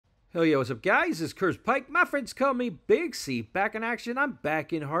Hell yeah, what's up guys? This is Cruz Pike. My friends call me Big C. Back in action. I'm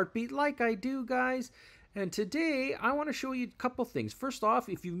back in Heartbeat like I do, guys. And today I want to show you a couple things. First off,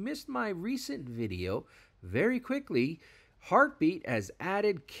 if you missed my recent video, very quickly, Heartbeat has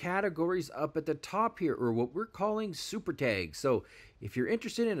added categories up at the top here, or what we're calling super tags. So if you're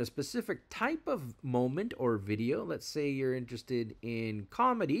interested in a specific type of moment or video, let's say you're interested in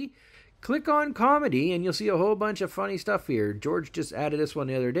comedy, click on comedy and you'll see a whole bunch of funny stuff here. George just added this one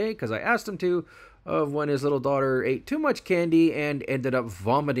the other day because I asked him to, of when his little daughter ate too much candy and ended up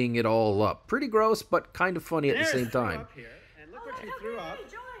vomiting it all up. Pretty gross, but kind of funny at the same time. And look what she threw up.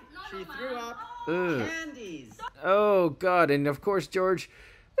 She threw up candies. Oh, God. And, of course, George,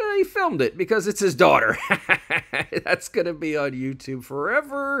 he filmed it because it's his daughter. That's going to be on YouTube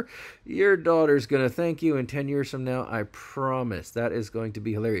forever. Your daughter's going to thank you in 10 years from now. I promise. That is going to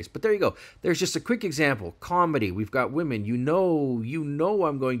be hilarious. But there you go. There's just a quick example. Comedy. We've got women. You know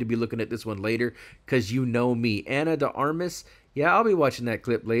I'm going to be looking at this one later because you know me. Anna de Armas. Yeah, I'll be watching that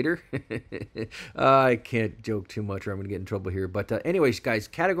clip later. I can't joke too much or I'm going to get in trouble here. But anyways, guys,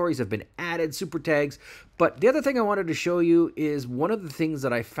 categories have been added, super tags. But the other thing I wanted to show you is one of the things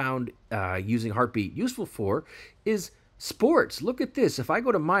that I found using Heartbeat useful for is sports. Look at this. If I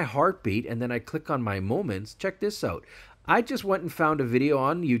go to my Heartbeat and then I click on my moments, check this out. I just went and found a video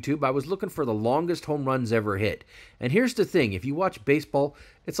on YouTube. I was looking for the longest home runs ever hit. And here's the thing. If you watch baseball,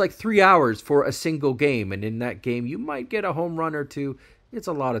 it's like 3 hours for a single game. And in that game, you might get a home run or two. It's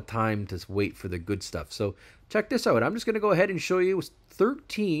a lot of time to wait for the good stuff. So check this out. I'm just going to go ahead and show you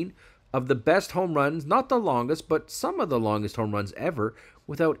 13 of the best home runs. Not the longest, but some of the longest home runs ever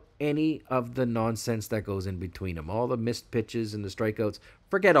without any of the nonsense that goes in between them. All the missed pitches and the strikeouts.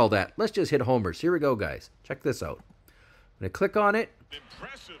 Forget all that. Let's just hit homers. Here we go, guys. Check this out. I'm going to click on it.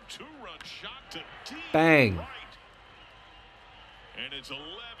 Impressive two-run shot to deep Bang. Right. And it's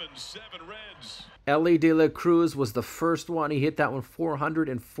 11-7 Reds. Ellie De La Cruz was the first one. He hit that one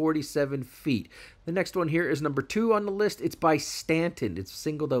 447 feet. The next one here is number 2 on the list. It's by Stanton. It's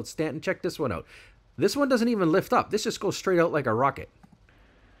singled out Stanton. Check this one out. This one doesn't even lift up. This just goes straight out like a rocket.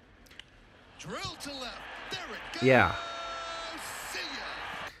 Drill to left. There it goes. Yeah.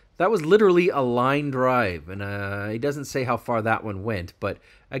 That was literally a line drive, and he doesn't say how far that one went. But,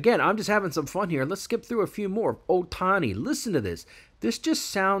 again, I'm just having some fun here. Let's skip through a few more. Ohtani, listen to this. This just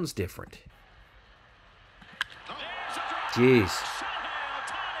sounds different. Jeez.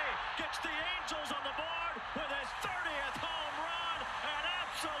 Ohtani gets the Angels on the board with his 30th home run, an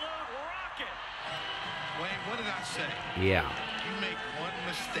absolute rocket. Wayne, what did I say? Yeah. You make one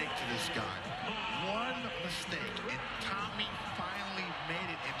mistake to this guy. One mistake. And Thome finally made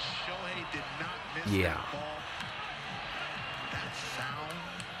it, and Shohei did not miss that ball. That sound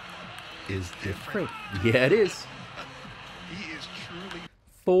Is different. Yeah, it is. He is truly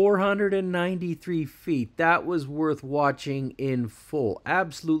 493 feet. That was worth watching in full.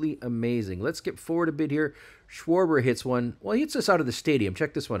 Absolutely amazing. Let's skip forward a bit here. Schwarber hits one. Well, he hits us out of the stadium.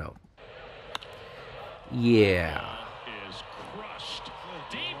 Check this one out. Yeah. Is crushed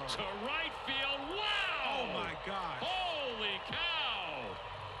deep to right field. Wow! Oh my God! Holy cow!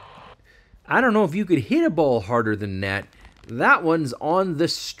 I don't know if you could hit a ball harder than that. That one's on the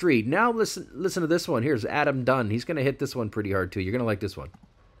street. Now listen to this one. Here's Adam Dunn. He's going to hit this one pretty hard too. You're going to like this one.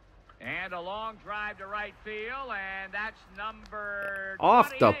 And a long drive to right field, and that's number 28.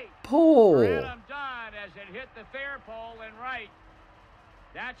 Off the pole. Adam Dunn as it hit the fair pole and right.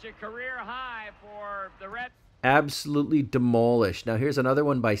 That's a career high for the Reds. Absolutely demolished. Now here's another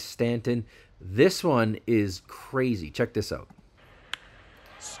one by Stanton. This one is crazy. Check this out.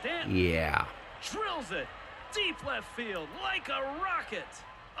 Stanton Yeah. drills it deep left field like a rocket.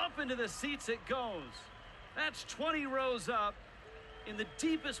 Up into the seats it goes. That's 20 rows up in the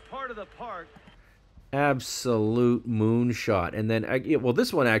deepest part of the park. Absolute moonshot. And then, well,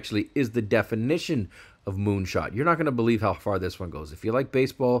 this one actually is the definition of moonshot. You're not going to believe how far this one goes. If you like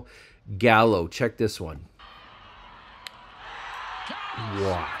baseball, Gallo, check this one. What?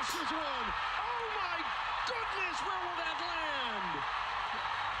 Oh my goodness, where will that land?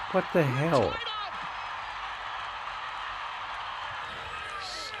 What the hell?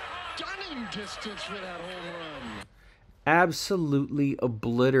 Stunning distance for that home run. Absolutely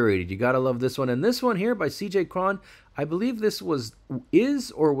obliterated. You got to love this one. And this one here by Cron, I believe this was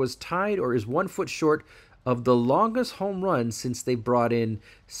tied or is 1 foot short of the longest home run since they brought in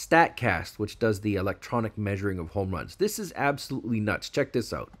StatCast, which does the electronic measuring of home runs. This is absolutely nuts. Check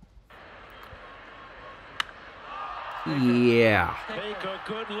this out. Yeah. Take a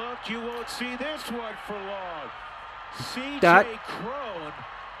good look. You won't see this one for long. That- C.J. Cron.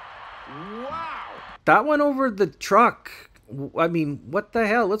 Wow. That went over the truck. I mean, what the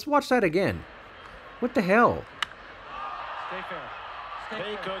hell? Let's watch that again. What the hell? Stay fair.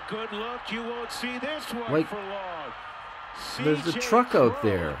 Take a good look. You won't see this one Like, for long. there's a CJ truck out Cron.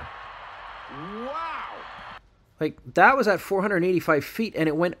 there. Wow. Like, that was at 485 feet, and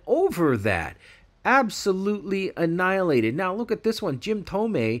it went over that. Absolutely annihilated. Now, look at this one. Jim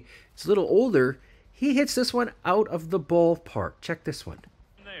Thome is a little older. He hits this one out of the ballpark. Check this one.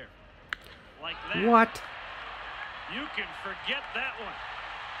 There. Like that. What? You can forget that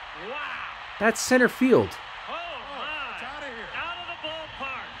one. Wow. That's center field. Oh, my. It's out of here. Out of the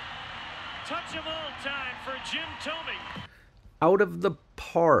ballpark. Touch of all time for Jim Thome. Out of the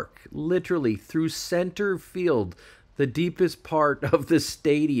park. Literally through center field. The deepest part of the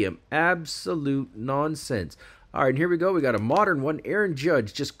stadium. Absolute nonsense. All right, and here we go. We got a modern one. Aaron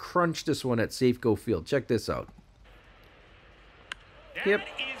Judge just crunched this one at Safeco Field. Check this out. That Yep.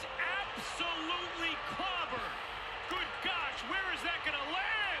 is absolutely clobbered. Good gosh, where is that going to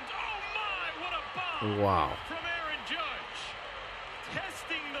land? Oh, my, what a bomb. Wow. From Aaron Judge.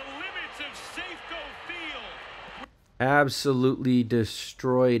 Testing the limits of Safeco Field. Absolutely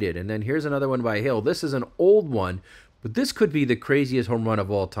destroyed it. And then here's another one by Hill. This is an old one, but this could be the craziest home run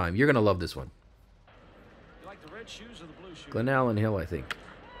of all time. You're going to love this one. You like the red shoes or the blue shoes? Glen Allen Hill, I think.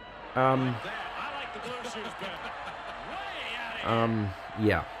 I like the blue shoes better. Way out of here.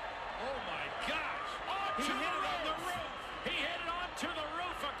 Yeah. Oh, my gosh. He hit it on the roof. He hit it onto the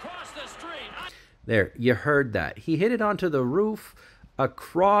roof across the street. There, you heard that. He hit it onto the roof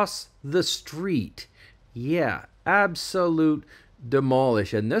across the street. Yeah, absolute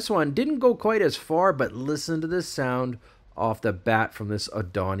demolish. And this one didn't go quite as far, but listen to the sound off the bat from this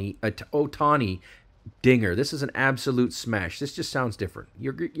Ohtani dinger. This is an absolute smash. This just sounds different.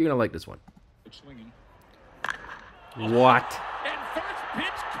 You're going to like this one. Swinging. What? And first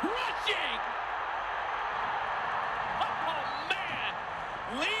pitch crushing. Oh,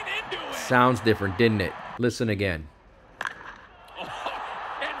 man. Lean into it. Sounds different, didn't it? Listen again. And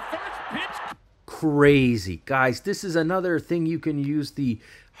first pitch. Crazy. Guys, this is another thing you can use the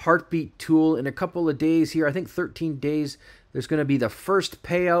heartbeat tool in a couple of days here. I think 13 days. There's going to be the first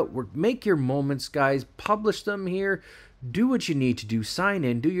payout. Make your moments, guys. Publish them here. Do what you need to do. Sign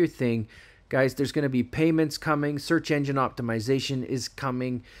in. Do your thing. Guys, there's going to be payments coming. Search engine optimization is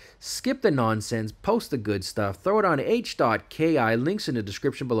coming. Skip the nonsense. Post the good stuff. Throw it on h.ki. Links in the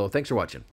description below. Thanks for watching.